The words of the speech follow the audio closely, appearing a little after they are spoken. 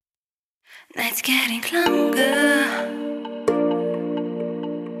Nights getting longer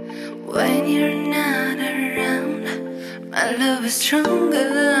when you're not around. My love is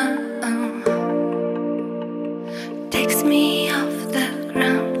stronger. Takes me off the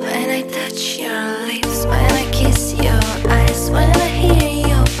ground when I touch your lips, when I kiss your eyes, when I hear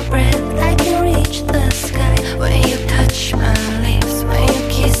your breath. I can reach the sky when you touch my lips, when you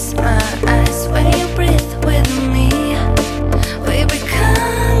kiss my eyes, when you breathe with me. We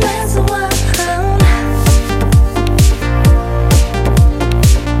become as one.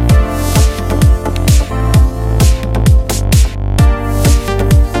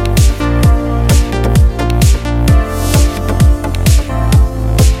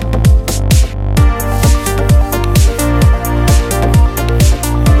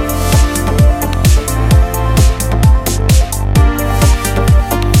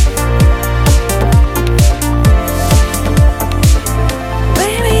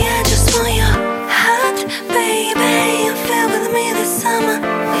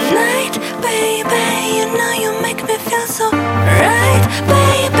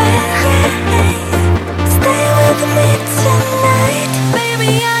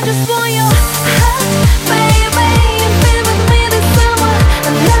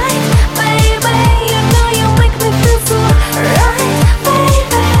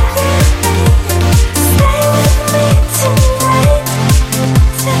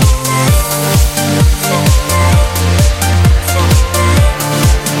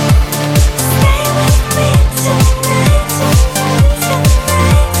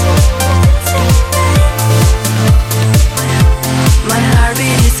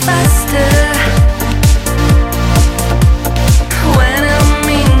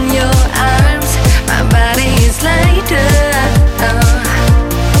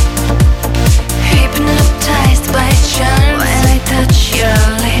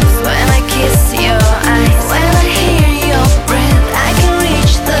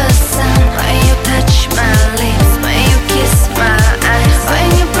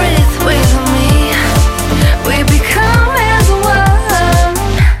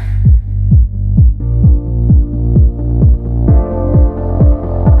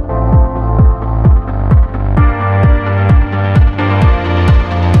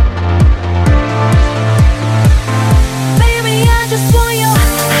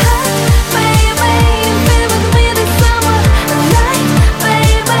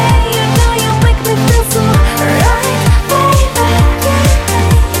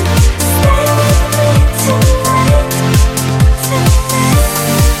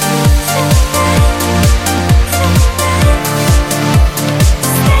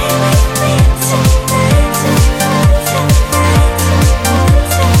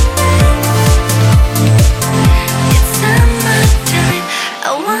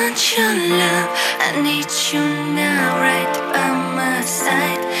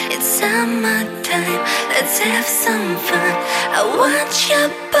 Let's have some fun. I want your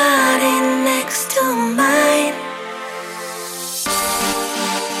body next to mine.